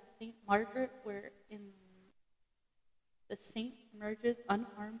life of Saint Margaret, wherein the saint emerges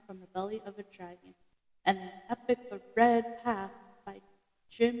unharmed from the belly of a dragon, and the epic The Red Path by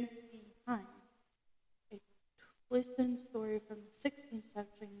Jim C. Hine, a twisted story from the 16th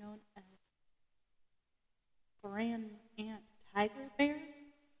century known as Grand Ant Tiger Bears?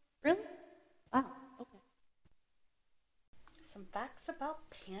 Really? Wow, okay. Some facts about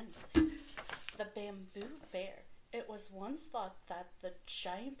pandas. The bamboo bear. It was once thought that the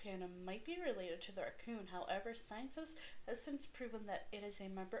giant panda might be related to the raccoon. However, scientists have since proven that it is a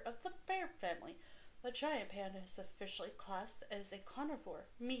member of the bear family. The giant panda is officially classed as a carnivore,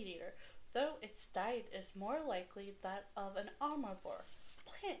 meat eater, though its diet is more likely that of an omnivore,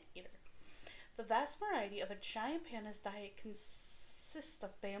 plant eater. The vast variety of a giant panda's diet consists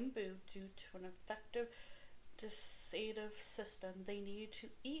of bamboo due to an effective digestive system. They need to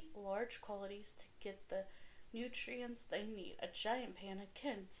eat large quantities to get the nutrients they need. A giant panda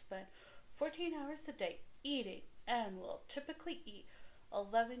can spend 14 hours a day eating and will typically eat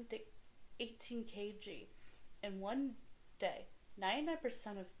 11 to 18 kg in one day.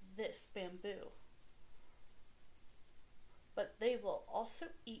 99% of this bamboo. But they will also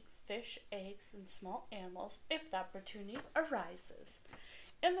eat fish, eggs, and small animals if the opportunity arises.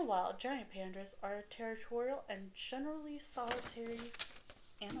 In the wild, giant pandas are territorial and generally solitary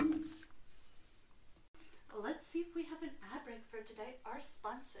animals. Let's see if we have an ad break for today. Our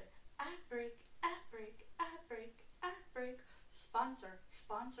sponsor. Ad break, ad break, ad break, ad break. Sponsor,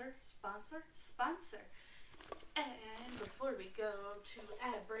 sponsor, sponsor, sponsor. And before we go to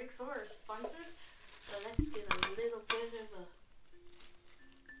ad breaks or sponsors, let's get a little bit of a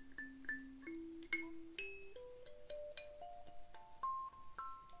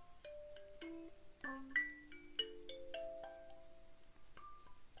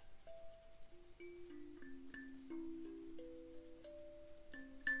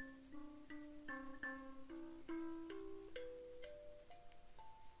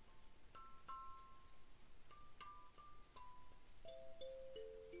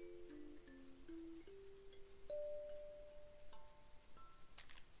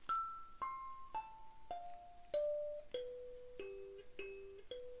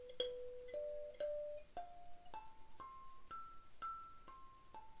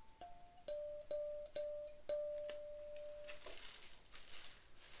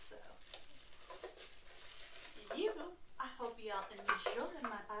I hope y'all enjoyed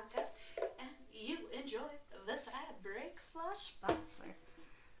my podcast and you enjoyed this ad break / sponsor.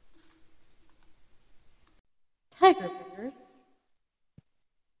 Tiger bears.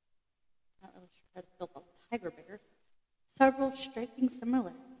 Not really sure how to feel about tiger bears. Several striking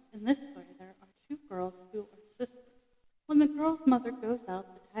similarities. In this story, there are two girls who are sisters. When the girl's mother goes out,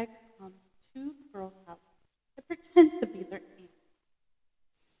 the tiger comes to the girl's house. It pretends to be their aunt,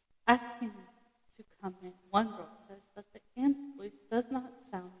 asking to come in. One girl says that the aunt's voice does not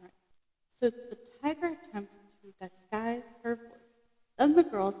sound right, so the tiger attempts to disguise her voice. Then the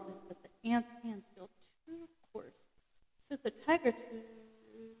girl says that the aunt's hands feel too coarse, so the tiger, to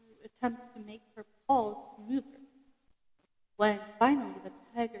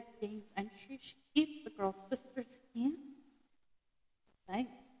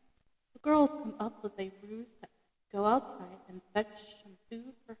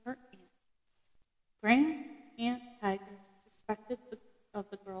Grand Aunt Tiger suspected of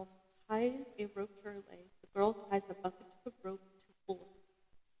the girl ties a rope to her leg. The girl ties a bucket to the rope to pull it.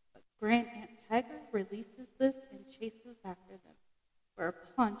 But Grand Aunt Tiger releases this and chases after them.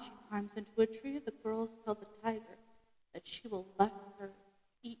 Whereupon she climbs into a tree. The girls tell the tiger that she will let her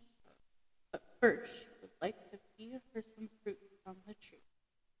eat her. But first, she would like to feed her some fruit from the tree.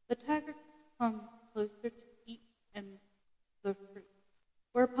 The tiger comes closer to eat and the fruit.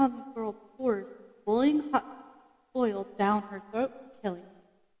 Whereupon the girl pours boiling hot oil down her throat, killing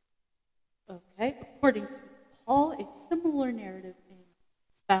her. Okay, according to Paul, a similar narrative is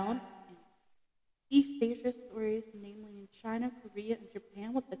found in East Asia stories, namely in China, Korea, and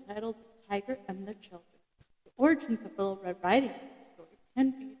Japan, with the title The Tiger and the Children. The origins of Little Red Riding Hood story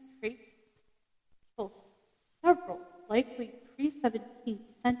can be traced to several, likely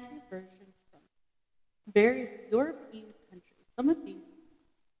pre-17th century versions from various European countries. Some of these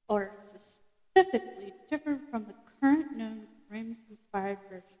are specifically different from the current known Grimm's-inspired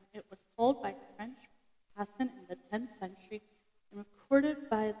version. It was told by French Passon in the 10th century and recorded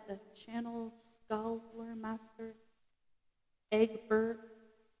by the Channel scholarmaster Egbert.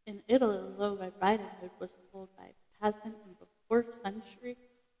 In Italy, Little Red Riding Hood was told by Passon in the 4th century,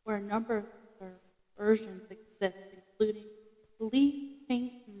 where a number of versions exist, including Lee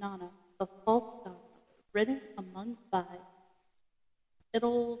Faint Nana, the false godmother, written among by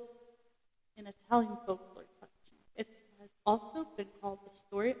in Italian folklore collection. It has also been called the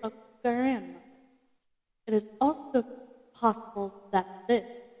story of grandmother. It is also possible that this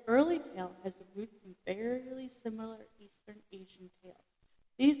early tale has roots in fairly similar Eastern Asian tales.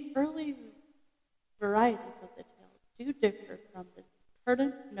 These early varieties of the tale do differ from the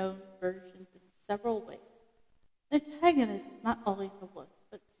current known versions in several ways. The antagonist is not always a wolf,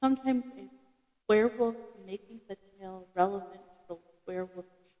 but sometimes a werewolf, making the tale relevant to the werewolf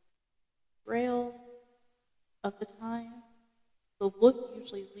trail of the time. The wolf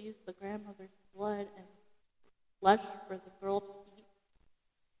usually leaves the grandmother's blood and flesh for the girl to eat,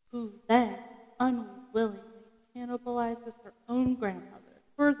 who then unwillingly cannibalizes her own grandmother.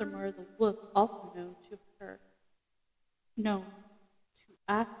 Furthermore, the wolf, also known to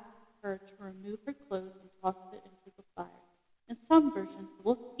ask her to remove her clothes and toss it into the fire. In some versions, the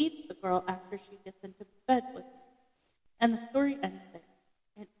wolf eats the girl after she gets into bed with him, and the story ends there.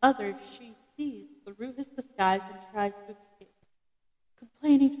 In others, she sees through his disguise and tries to escape,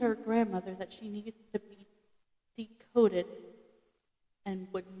 complaining to her grandmother that she needs to be decoded and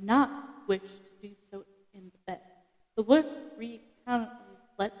would not wish to do so in the bed. The wolf reluctantly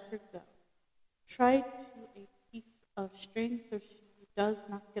lets her go, tried to a piece of string so she does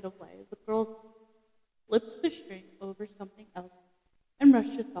not get away. The girl slips the string over something else and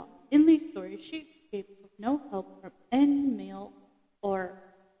rushes off. In these stories, she escapes with no help from any male or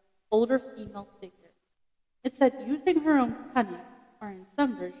older female figure. Instead, using her own cunning, or in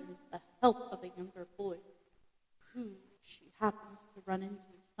some versions, the help of a younger boy, who she happens to run into,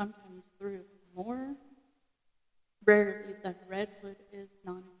 sometimes through more rarely than Red Hood is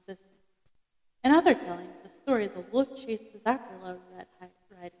non-existent. In other tellings, the story, the wolf chases after Little Red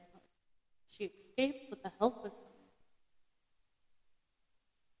Riding Hood. She escapes with the help of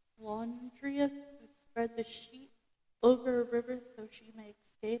Laundrius, who spreads a sheet over a river so she may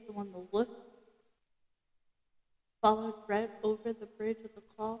escape, and when the wolf follows Red over the bridge of the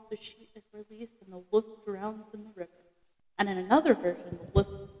cloth, the sheet is released and the wolf drowns in the river. And in another version, the wolf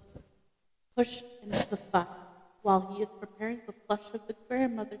pushed into the fire while he is preparing the flesh of the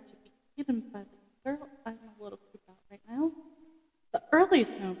grandmother to be eaten by the girl. I'm a little creeped out right now. The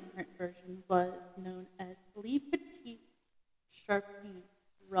earliest known print version was known as Le Petit Charpin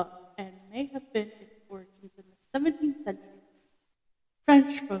Rug and may have been its origins in the 17th century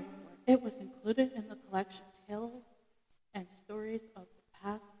French folklore. It was included in the collection Tales and Stories of the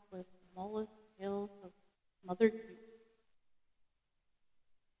Past with Moll's Tales of Mother Goose.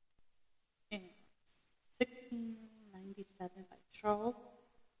 In 1697 by Charles,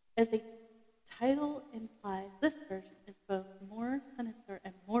 as the title implies, this version is both more sinister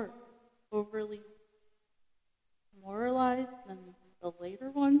and more overly moralized than the later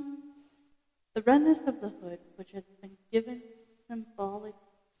ones. The redness of the hood, which has been given symbolic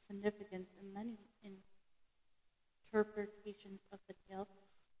significance in many interpretations of the tale,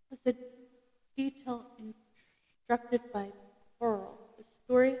 was a detail instructed by Pearl. The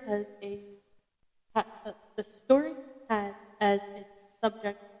story had as its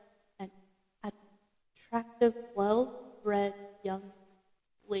subject an attractive, well-bred young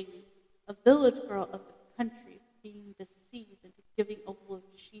lady, a village girl of the country, being deceived into giving a wolf.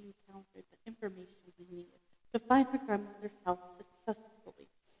 She encountered the information he needed to find her grandmother's house successfully,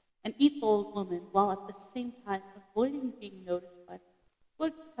 and eat the old woman while at the same time avoiding being noticed by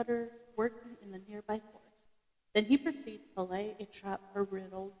woodcutters working in the nearby forest. Then he proceeds to lay a trap for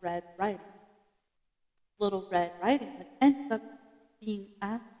Little Red Riding. Little Red Riding Hood ends up being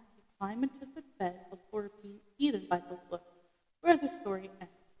asked to climb into the bed before being eaten by the wolf, where the story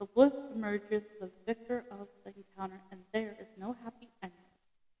ends. The wolf emerges the victor of the encounter, and there is no happy ending.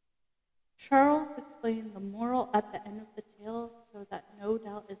 Charles explained the moral at the end of the tale so that no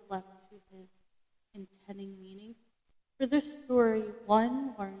doubt is left to his intending meaning. For this story,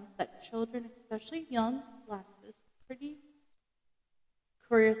 one learns that children, especially young lasses, pretty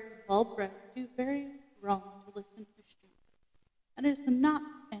curious and well-bred, do very wrong to listen to strangers. And it is not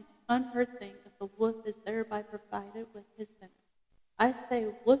an unheard thing if the wolf is thereby provided with his dinner. I say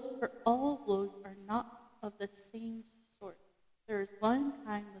wolf, for all wolves are not of the same sort. There is one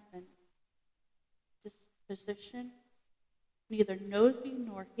kind within disposition, neither nosy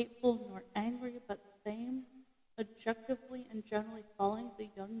nor hateful nor angry, but same, objectively and generally following the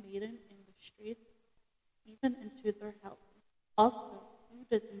young maiden in the street, even into their house. Also, who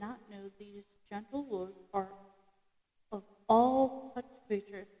does not know these gentle wolves are of all such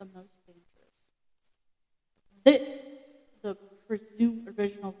creatures the most dangerous? This, the presumed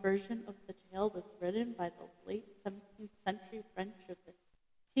original version of the tale, was written by the late 17th century French of the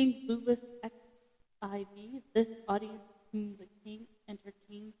King Louis XIV. This audience, whom the king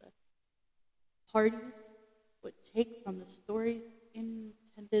entertained the parties, would take from the story's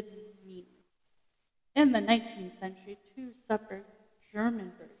intended meaning. In the 19th century, two separate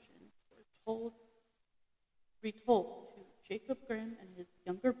German versions were retold to Jacob Grimm and his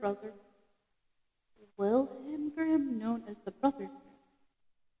younger brother, Wilhelm Grimm, known as the Brothers Grimm.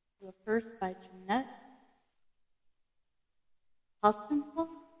 The first by Jeanette Hassenpflug,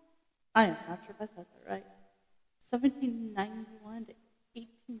 I am not sure if I said that right, 1791 to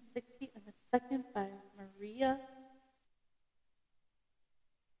 1860, and the second by Maria,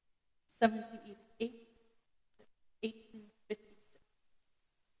 1788 to 1856.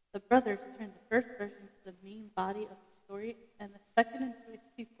 The brothers turned the first version to the main body of the story and the second into a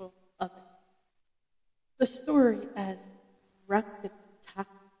sequel of it. The story, as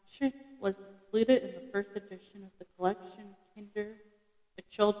Recitaction, was included in the first edition of the collection Kinder, the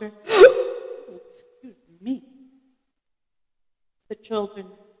Children, excuse me, the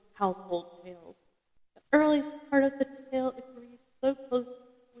Children's Household Tales. The earliest part of the tale agrees so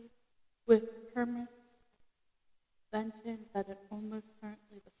closely with Herman's Benton that it almost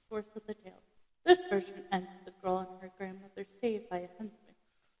certainly the source of the tale. This version ends with the girl and her grandmother saved by a huntsman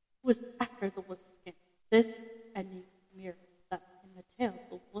who was after the wolf's skin. This ending mirrors that in the tale,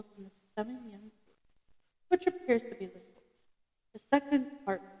 the wolf and the 7 young boys, which appears to be the source. The second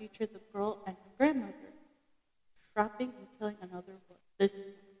part featured the girl and her grandmother trapping and killing another wolf, this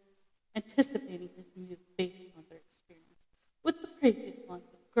anticipating his move based on their experience. With the previous one,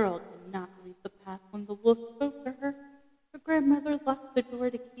 the girl did not leave the path when the wolf spoke to her. Her grandmother locked the door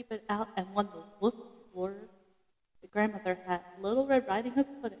to keep it out, and when the wolf roared, the grandmother had Little Red Riding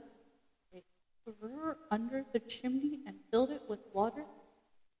Hood put it. They threw her under the chimney and filled it with water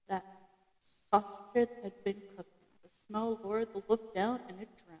that sausage had been cooking. The smell lured the wolf down, and it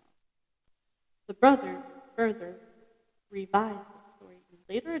drowned. The brothers further revised the story in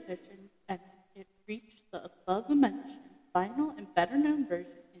later editions, and it reached the above-mentioned final and better-known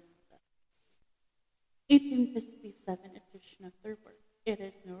version in the 1857 edition of their work. It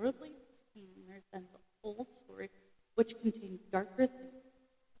is notably tamer than the old story, which contained darker themes.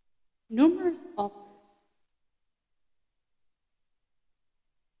 Numerous authors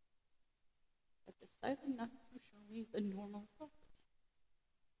have decided not to show me the normal authors,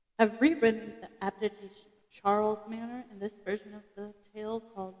 have rewritten the adaptation of Charles Manor in this version of the tale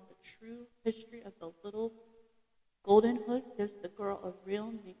called The True History of the Little Golden Hood gives the girl a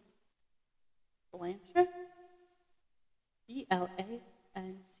real name, Blanche, Blanchette.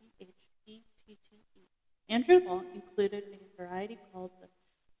 Andrew Long included a variety called The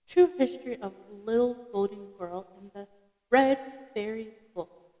True History of Little Golden Girl in the Red Fairy Book.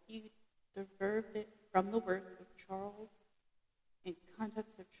 He derived it from the works of Charles. In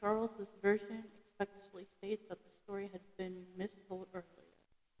context of Charles's version, explicitly states that the story had been mistold earlier.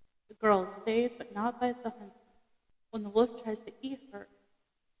 The girl is saved, but not by the huntsman. When the wolf tries to eat her,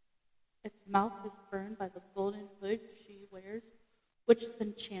 its mouth is burned by the golden hood she wears, which is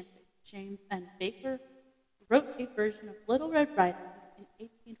enchanted. James N. Baker wrote a version of Little Red Riding Hood in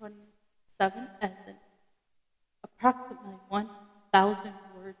 1827 as an approximately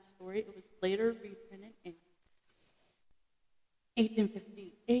 1,000-word story. It was later reprinted in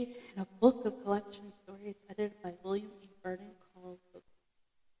 1858 in a book of collection stories edited by William E. Burton called The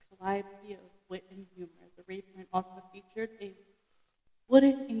variety of wit and humor. The reprint also featured a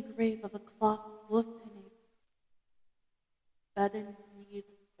wooden engraving of a clock wolf and a Baden Reed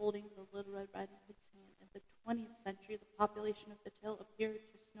holding the Little Red Riding Hood's hand. In the 20th century, the population of the tale appeared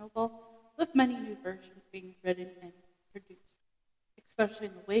to snowball, with many new versions being written and produced, especially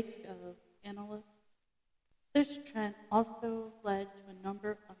in the wake of analysts. This trend also led to a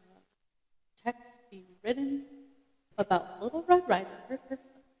number of texts being written about Little Red Riding Hood herself.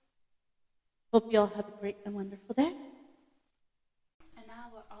 Hope you all have a great and wonderful day. And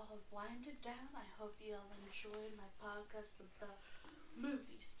now we're all winded down. I hope you all enjoyed my podcast of the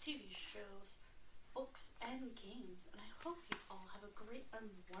movies, TV shows, books, and games. And I hope you all have a great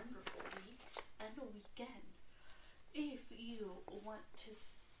and wonderful week and a weekend. If you want to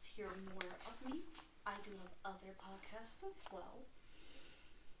hear more of me, I do have other podcasts as well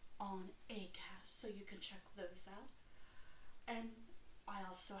on Acast, so you can check those out. And I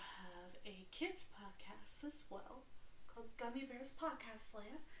also have a kids podcast as well called Gummy Bears Podcast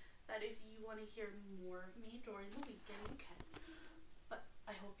Land, that if you want to hear more of me during the weekend, you can. But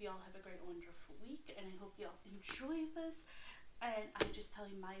I hope you all have a great, wonderful week, and I hope you all enjoy this. And I just tell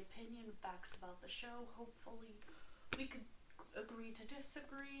you my opinion, facts about the show. Hopefully we could agree to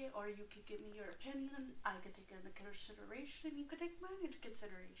disagree, or you could give me your opinion. I could take it into consideration, and you could take mine into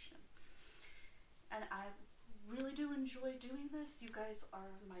consideration. And I really do enjoy doing this. You guys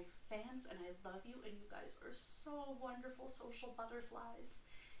are my fans, and I love you, and you guys are so wonderful social butterflies,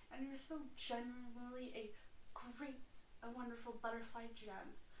 and you're so genuinely a great and wonderful butterfly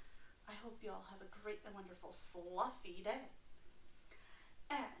gem. I hope you all have a great and wonderful fluffy day.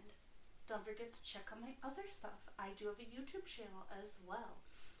 And don't forget to check out my other stuff. I do have a YouTube channel as well,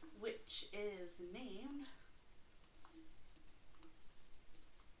 which is named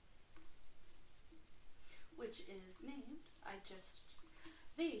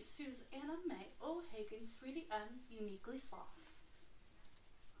the Susanna May O'Hagan Sweetie M Uniquely Sloths.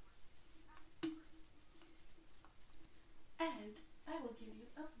 And I will give you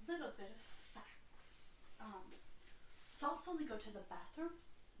a little bit of facts. Sloths only go to the bathroom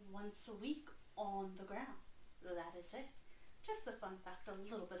once a week on the ground. That is it. Just a fun fact, a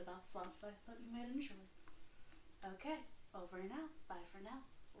little bit about sloths that I thought you might enjoy. Okay, over and out. Bye for now.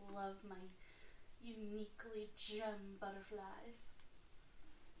 Love my uniquely gem butterflies.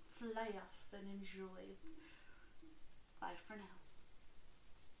 Fly off and enjoy